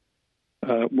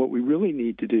 What we really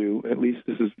need to do, at least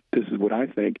this is what I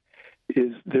think,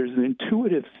 is there's an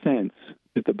intuitive sense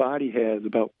that the body has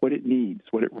about what it needs,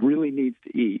 what it really needs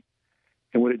to eat,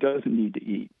 and what it doesn't need to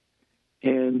eat.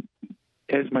 And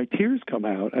as my tears come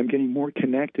out, I'm getting more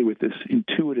connected with this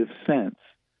intuitive sense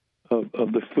of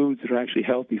the foods that are actually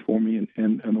healthy for me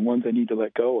and the ones I need to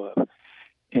let go of.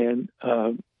 And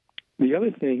the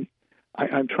other thing,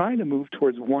 I'm trying to move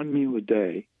towards 1 meal a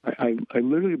day. I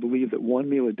literally believe that 1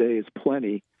 meal a day is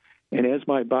plenty. And as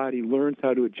my body learns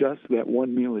how to adjust to that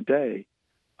 1 meal a day,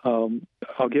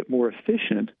 I'll get more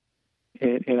efficient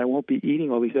and I won't be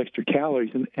eating all these extra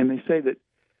calories. And they say that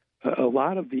a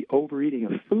lot of the overeating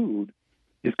of food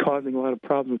is causing a lot of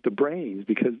problems with the brains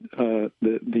because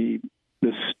the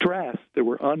stress that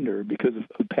we're under because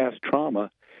of past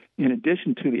trauma, in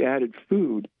addition to the added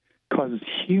food, causes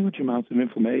huge amounts of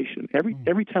inflammation.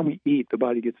 Every time we eat, the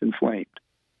body gets inflamed.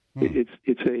 It's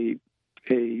a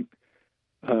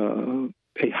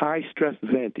high stress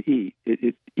event to eat.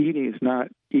 Eating is not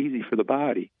easy for the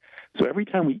body. So every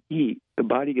time we eat, the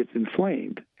body gets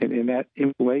inflamed, and that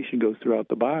inflammation goes throughout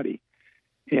the body.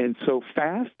 And so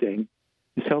fasting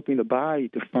is helping the body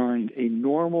to find a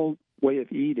normal way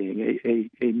of eating,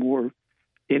 a more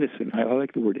innocent, I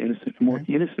like the word innocent, a more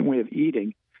innocent way of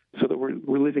eating so that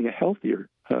we're living a healthier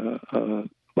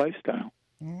lifestyle.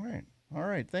 All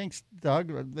right. Thanks,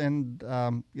 Doug. And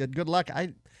good luck.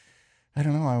 I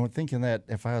don't know. I'm thinking that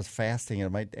if I was fasting, it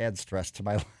might add stress to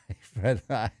my life.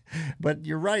 But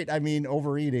you're right. I mean,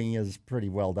 overeating is pretty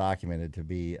well documented to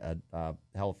be a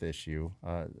health issue,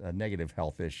 a negative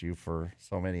health issue for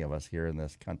so many of us here in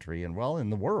this country and, well, in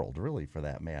the world, really, for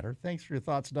that matter. Thanks for your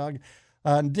thoughts, Doug.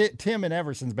 Tim in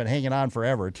Everson's been hanging on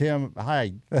forever. Tim,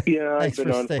 hi. Yeah, I've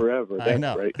been on forever. That's I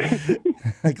know.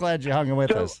 Right. Glad you hung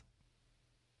with us.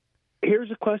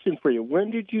 Here's a question for you.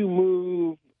 When did you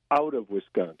move out of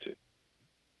Wisconsin?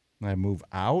 I moved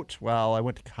out. Well, I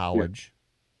went to college,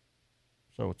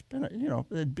 so it's been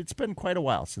it's been quite a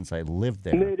while since I lived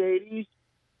there. Mid '80s.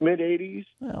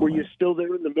 Were you still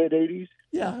there in the mid '80s?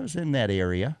 Yeah, I was in that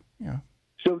area. Yeah.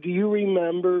 So, do you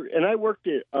remember? And I worked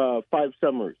at 5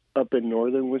 summers up in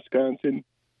northern Wisconsin.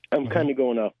 I'm kind of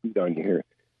going off on you here.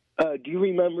 Do you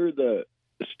remember the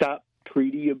Stop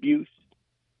Treaty abuse?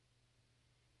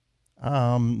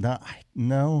 No.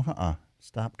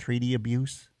 Stop treaty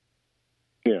abuse.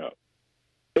 Yeah.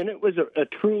 And it was a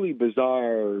truly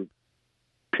bizarre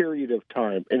period of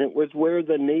time. And it was where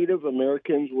the Native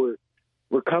Americans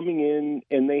were coming in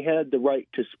and they had the right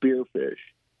to spearfish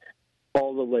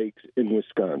all the lakes in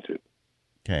Wisconsin.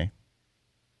 Okay.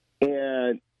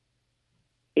 And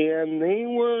they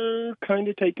were kind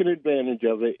of taking advantage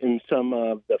of it in some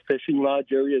of the fishing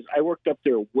lodge areas. I worked up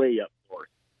there way up north.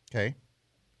 Okay.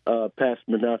 Past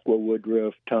Minocqua,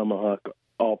 Woodruff, Tomahawk,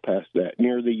 all past that,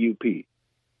 near the UP.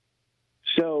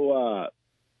 So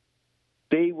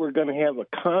they were going to have a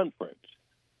conference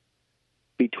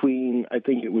between, I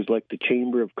think it was like the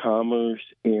Chamber of Commerce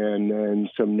and then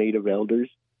some Native elders.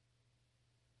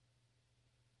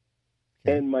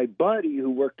 Okay. And my buddy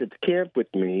who worked at the camp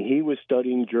with me, he was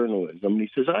studying journalism. And he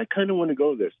says, I kind of want to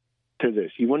go to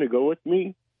this. You want to go with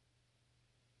me?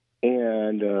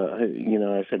 And,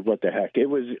 I said, what the heck? It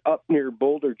was up near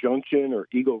Boulder Junction or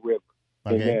Eagle River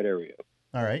in that area.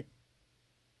 All right.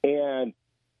 And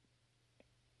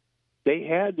they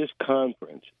had this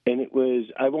conference, and it was,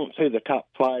 I won't say the top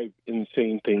 5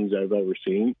 insane things I've ever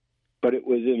seen, but it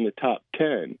was in the top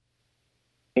 10.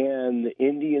 And the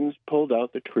Indians pulled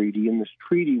out the treaty, and this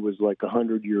treaty was like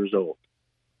 100 years old.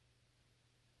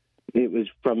 It was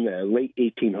from the late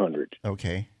 1800s.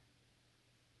 Okay.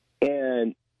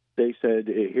 And they said,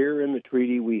 here in the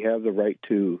treaty, we have the right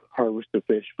to harvest the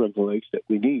fish from the lakes that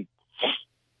we need.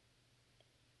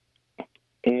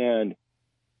 And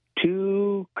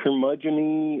 2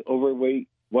 curmudgeon-y, overweight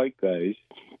white guys,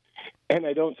 and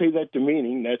I don't say that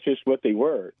demeaning, that's just what they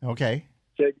were. Okay.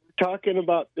 Said, we're talking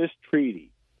about this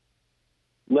treaty.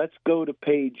 Let's go to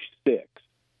page 6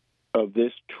 of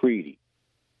this treaty.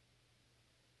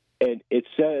 And it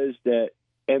says that,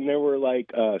 and there were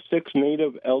like 6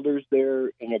 Native elders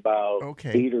there and about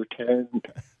 8 or 10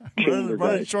 chamber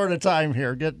Running guys. short of time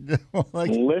here.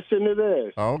 Listen to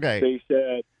this. Okay. They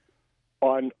said,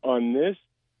 on this,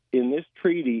 in this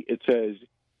treaty, it says,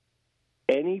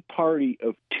 any party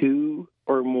of 2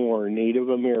 or more Native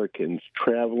Americans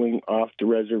traveling off the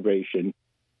reservation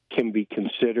can be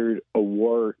considered a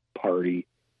war party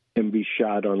and be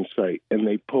shot on sight. And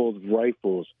they pulled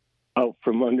rifles out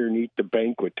from underneath the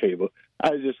banquet table.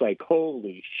 I was just like,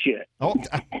 holy shit. Oh, all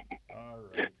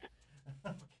right.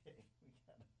 Okay.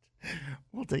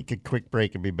 We'll take a quick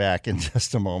break and be back in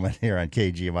just a moment here on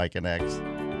KGMI Connects.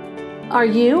 Are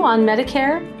you on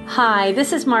Medicare? Hi,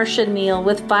 this is Marcia Neal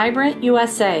with Vibrant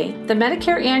USA. The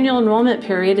Medicare annual enrollment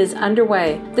period is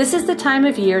underway. This is the time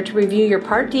of year to review your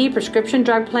Part D prescription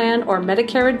drug plan or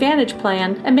Medicare Advantage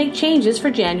plan and make changes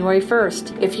for January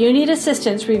 1st. If you need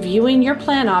assistance reviewing your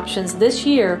plan options this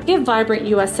year, give Vibrant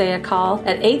USA a call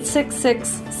at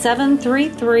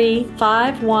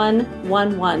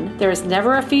 866-733-5111. There is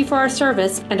never a fee for our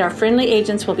service, and our friendly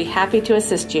agents will be happy to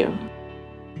assist you.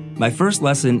 My first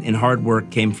lesson in hard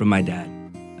work came from my dad.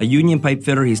 A union pipe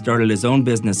fitter, he started his own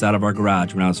business out of our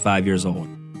garage when I was 5 years old.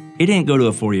 He didn't go to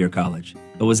a 4-year college,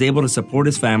 but was able to support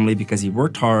his family because he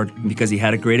worked hard and because he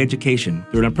had a great education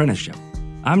through an apprenticeship.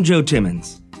 I'm Joe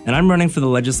Timmons, and I'm running for the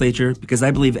legislature because I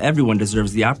believe everyone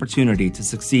deserves the opportunity to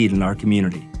succeed in our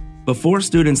community. Before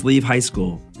students leave high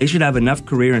school, they should have enough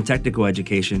career and technical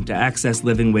education to access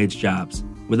living wage jobs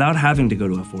without having to go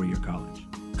to a 4-year college.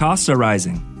 Costs are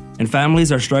rising, and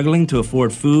families are struggling to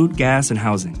afford food, gas, and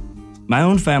housing. My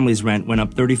own family's rent went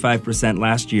up 35%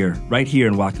 last year, right here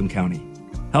in Whatcom County.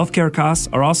 Healthcare costs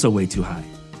are also way too high.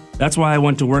 That's why I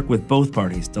want to work with both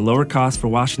parties to lower costs for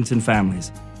Washington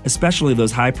families, especially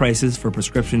those high prices for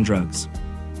prescription drugs.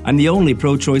 I'm the only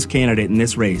pro-choice candidate in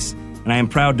this race, and I am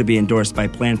proud to be endorsed by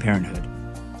Planned Parenthood.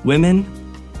 Women,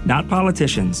 not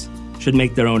politicians, should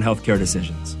make their own healthcare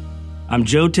decisions. I'm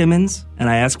Joe Timmons, and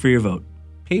I ask for your vote.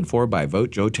 Paid for by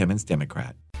Vote Joe Timmons,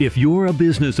 Democrat. If you're a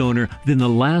business owner, then the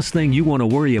last thing you want to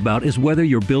worry about is whether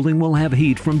your building will have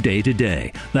heat from day to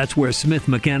day. That's where Smith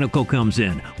Mechanical comes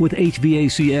in, with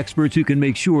HVAC experts who can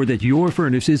make sure that your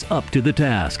furnace is up to the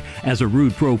task. As a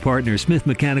Ruud Pro partner, Smith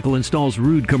Mechanical installs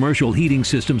Ruud commercial heating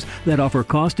systems that offer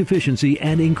cost efficiency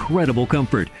and incredible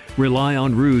comfort. Rely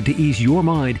on Ruud to ease your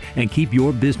mind and keep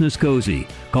your business cozy.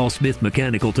 Call Smith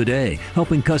Mechanical today,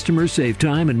 helping customers save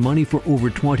time and money for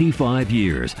over 25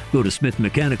 years. Go to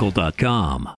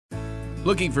smithmechanical.com.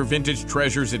 Looking for vintage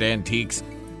treasures and antiques?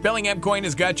 Bellingham Coin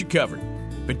has got you covered.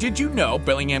 But did you know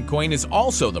Bellingham Coin is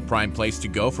also the prime place to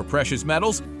go for precious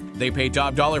metals? They pay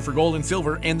top dollar for gold and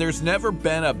silver, and there's never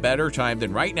been a better time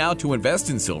than right now to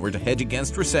invest in silver to hedge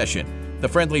against recession. The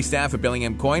friendly staff at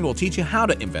Bellingham Coin will teach you how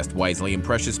to invest wisely in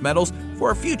precious metals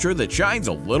for a future that shines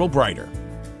a little brighter.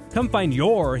 Come find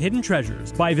your hidden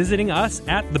treasures by visiting us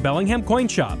at the Bellingham Coin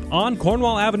Shop on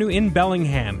Cornwall Avenue in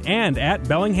Bellingham and at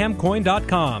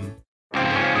bellinghamcoin.com.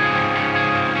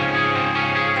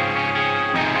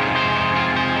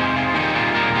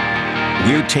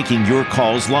 We're taking your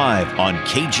calls live on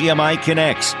KGMI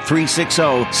Connects,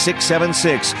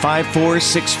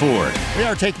 360-676-5464. We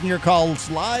are taking your calls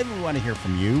live. We want to hear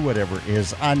from you, whatever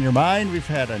is on your mind. We've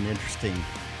had an interesting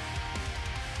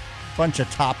bunch of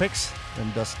topics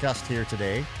been discussed here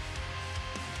today.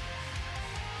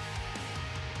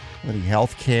 Including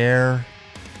health care.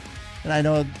 And I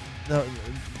know the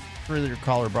earlier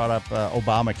caller brought up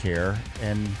Obamacare,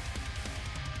 and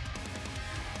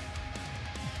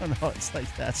I don't know, it's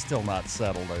like that's still not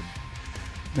settled in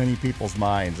many people's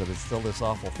minds, that it's still this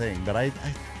awful thing. But I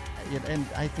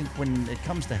think when it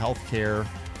comes to health care,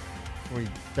 we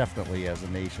definitely, as a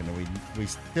nation, we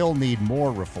still need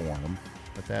more reform.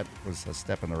 But that was a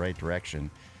step in the right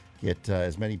direction. Get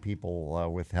as many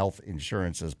people with health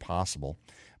insurance as possible.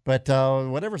 But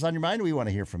whatever's on your mind, we want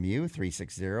to hear from you.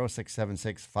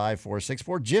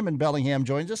 360-676-5464. Jim in Bellingham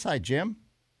joins us. Hi, Jim.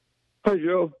 Hi,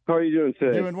 Joe. How are you doing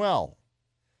today? Doing well.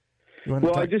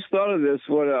 Well, I just thought of this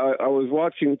when I was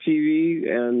watching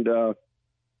TV, and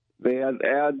they had an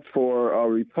ad for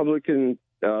Republican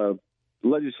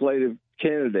legislative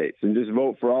candidates, and just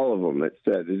vote for all of them. It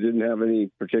said it didn't have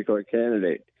any particular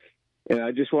candidate, and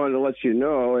I just wanted to let you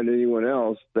know, and anyone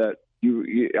else, that do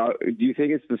you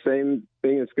think it's the same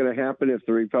thing that's going to happen if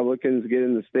the Republicans get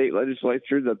in the state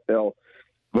legislature, that they'll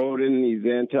vote in these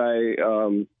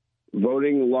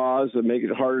voting laws that make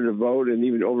it harder to vote and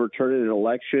even overturn an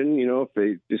election,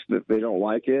 if they don't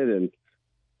like it? And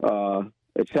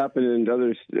it's happened in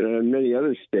many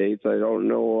other states. I don't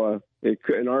know.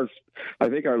 I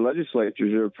think our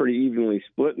legislatures are pretty evenly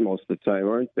split most of the time,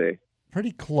 aren't they?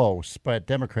 Pretty close, but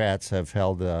Democrats have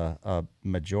held a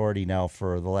majority now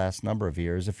for the last number of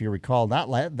years. If you recall, not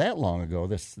that long ago,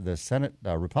 the Senate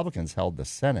Republicans held the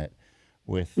Senate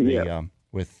with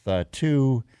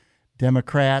two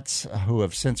Democrats who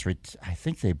have since I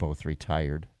think they both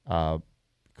retired.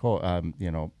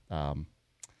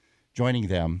 Joining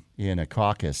them in a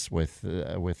caucus with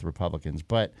Republicans,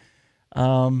 but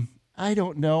I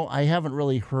don't know. I haven't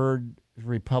really heard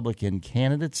Republican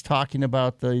candidates talking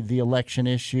about the election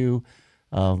issue.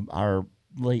 Our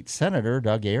late Senator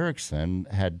Doug Erickson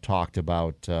had talked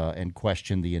about and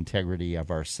questioned the integrity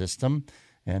of our system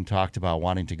and talked about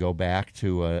wanting to go back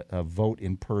to a vote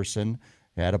in person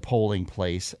at a polling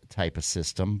place type of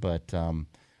system. But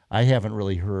I haven't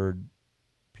really heard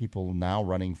people now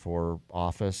running for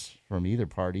office from either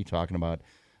party talking about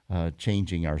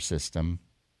changing our system.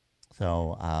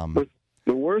 So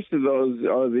the worst of those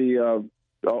are the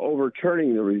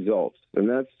overturning the results, and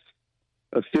that's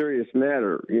a serious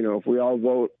matter. You know, if we all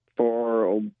vote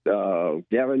for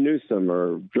Gavin Newsom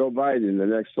or Joe Biden the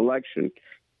next election,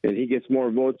 and he gets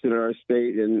more votes in our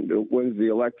state and wins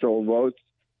the electoral votes,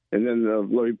 and then the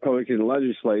Republican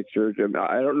legislature,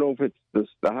 I don't know if it's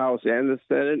the House and the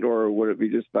Senate, or would it be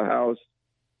just the House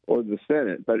or the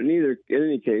Senate? But in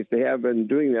any case, they have been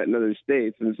doing that in other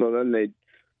states, and so then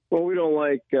we don't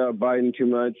like Biden too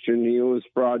much, and he was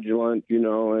fraudulent, you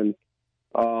know, and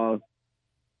so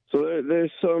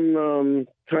there's some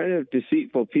kind of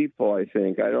deceitful people, I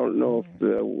think. I don't know if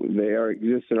they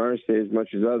exist in our state as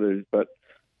much as others, but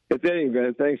at any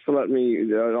event, thanks for letting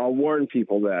me. I'll warn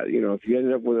people that, you know, if you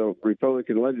end up with a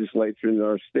Republican legislature in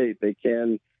our state, they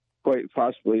can quite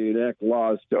possibly enact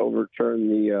laws to overturn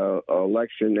the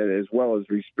election and as well as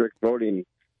restrict voting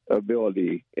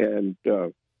ability. And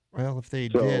well, if they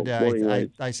did,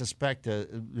 I suspect,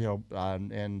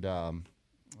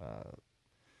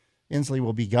 Inslee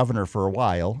will be governor for a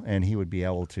while, and he would be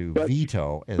able to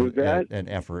veto an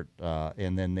effort,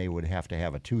 and then they would have to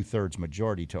have a 2/3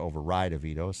 majority to override a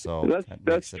veto. So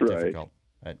that's right. Difficult.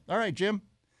 All right, Jim.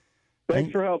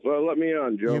 Thanks for help. Let me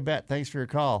on, Joe. You bet. Thanks for your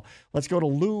call. Let's go to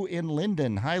Lou in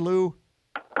Linden. Hi, Lou.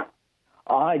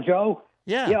 Hi, Joe.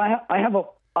 Yeah. I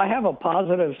have a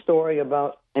positive story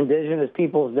about Indigenous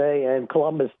Peoples Day and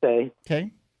Columbus Day.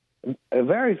 Okay.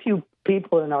 Very few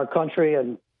people in our country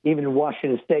and even in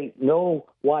Washington State know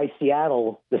why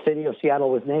Seattle, the city of Seattle,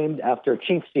 was named after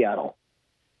Chief Seattle.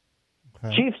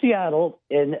 Okay. Chief Seattle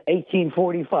in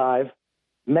 1845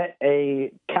 met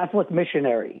a Catholic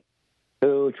missionary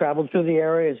who traveled through the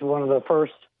area as one of the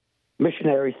first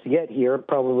missionaries to get here,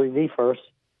 probably the first,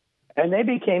 and they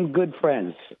became good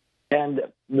friends. And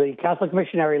the Catholic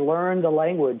missionary learned the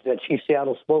language that Chief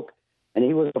Seattle spoke, and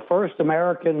he was the first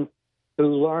American who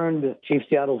learned Chief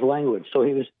Seattle's language. So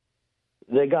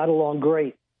they got along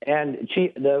great. And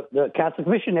the Catholic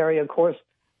missionary, of course,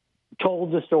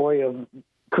 told the story of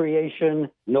creation,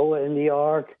 Noah in the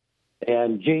ark,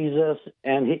 and Jesus,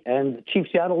 and Chief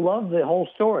Seattle loved the whole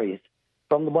story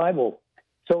from the Bible.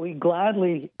 So he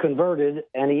gladly converted,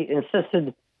 and he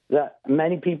insisted that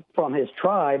many people from his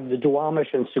tribe, the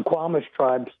Duwamish and Suquamish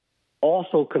tribes,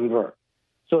 also convert.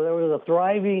 So there was a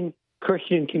thriving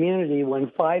Christian community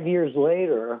when 5 years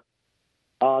later,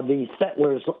 the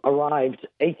settlers arrived,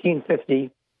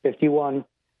 1850, 51,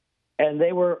 and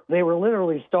they were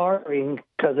literally starving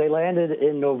because they landed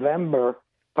in November,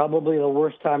 probably the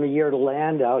worst time of year to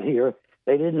land out here.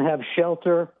 They didn't have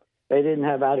shelter. They didn't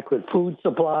have adequate food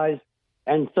supplies.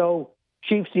 And so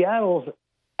Chief Seattle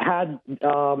had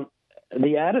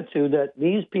the attitude that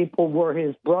these people were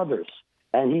his brothers,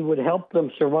 and he would help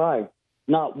them survive.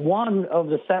 Not one of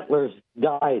the settlers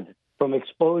died from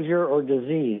exposure or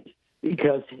disease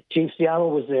because Chief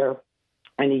Seattle was there,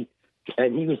 and he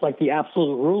was like the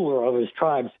absolute ruler of his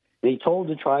tribes. And he told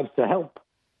the tribes to help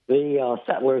the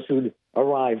settlers who'd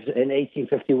arrived in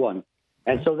 1851.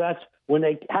 And so that's when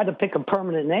they had to pick a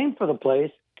permanent name for the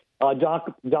place.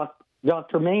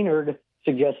 Dr. Maynard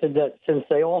suggested that since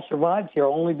they all survived here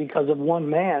only because of one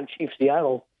man, Chief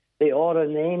Seattle, they ought to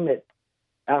name it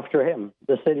after him,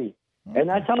 the city. And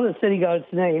that's how the city got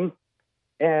its name.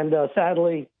 And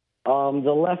sadly, the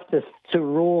leftists who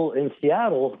rule in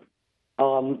Seattle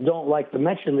don't like to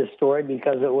mention this story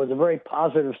because it was a very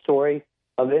positive story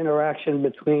of interaction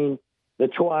between the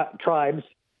tribes,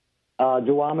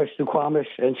 Duwamish, Suquamish,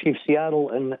 and Chief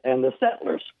Seattle and the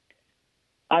settlers.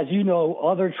 As you know,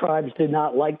 other tribes did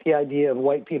not like the idea of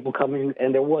white people coming,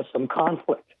 and there was some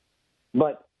conflict.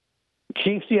 But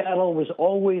Chief Seattle was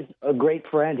always a great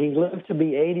friend. He lived to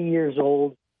be 80 years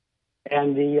old,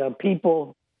 and the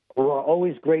people were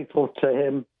always grateful to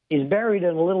him. He's buried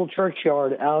in a little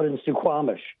churchyard out in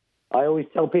Suquamish. I always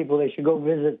tell people they should go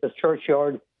visit the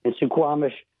churchyard in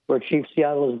Suquamish where Chief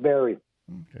Seattle is buried.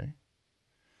 Okay.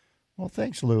 Well,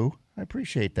 thanks, Lou. I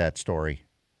appreciate that story.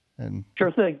 And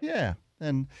sure thing. Yeah.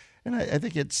 And I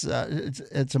think it's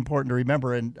important to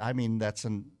remember, and I mean that's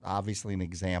obviously an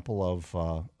example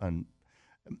of an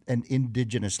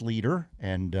indigenous leader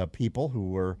and people who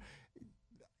were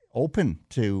open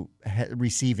to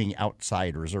receiving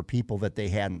outsiders or people that they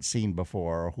hadn't seen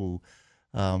before, or who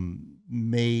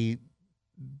may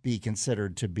be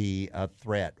considered to be a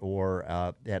threat or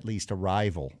at least a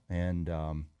rival. And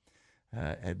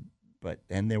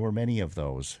there were many of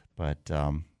those. But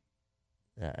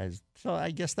so I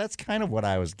guess that's kind of what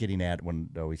I was getting at when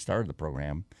we started the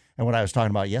program, and what I was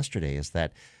talking about yesterday is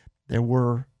that there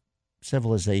were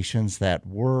civilizations that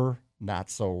were not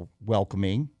so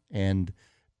welcoming and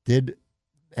had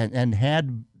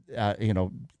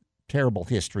terrible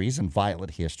histories and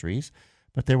violent histories,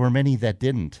 but there were many that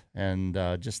didn't. And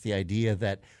just the idea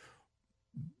that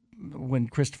when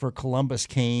Christopher Columbus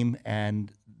came,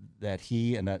 and that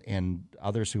he and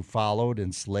others who followed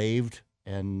enslaved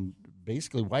and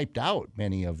basically wiped out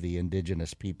many of the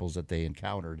indigenous peoples that they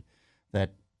encountered,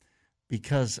 that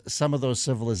because some of those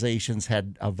civilizations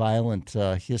had a violent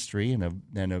history and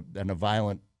a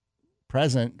violent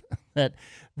present, that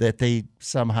they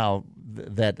somehow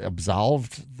that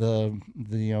absolved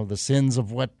the sins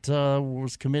of what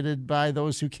was committed by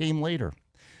those who came later.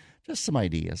 Just some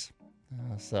ideas.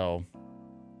 So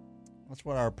that's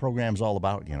what our program's all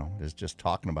about, is just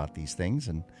talking about these things,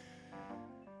 and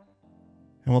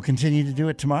we'll continue to do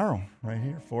it tomorrow right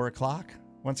here, 4:00.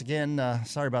 Once again,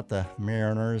 sorry about the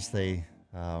Mariners. They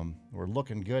were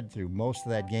looking good through most of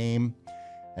that game,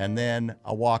 and then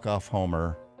a walk-off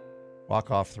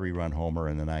 3-run homer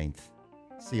in the ninth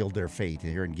sealed their fate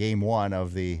here in Game 1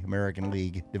 of the American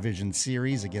League Division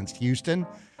Series against Houston.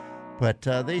 But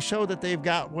they show that they've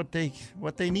got what they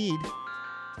need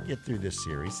to get through this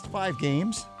series. It's 5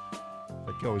 games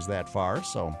that goes that far,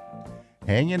 so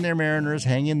hang in there, Mariners.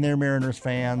 Hang in there, Mariners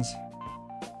fans.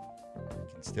 It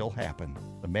can still happen.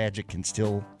 The magic can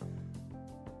still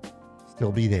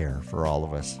be there for all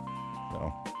of us.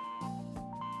 So,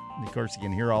 and of course, you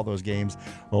can hear all those games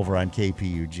over on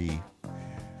KPUG.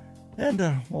 And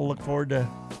we'll look forward to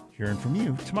hearing from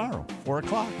you tomorrow,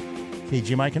 4:00.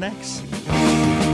 KGMI Connects.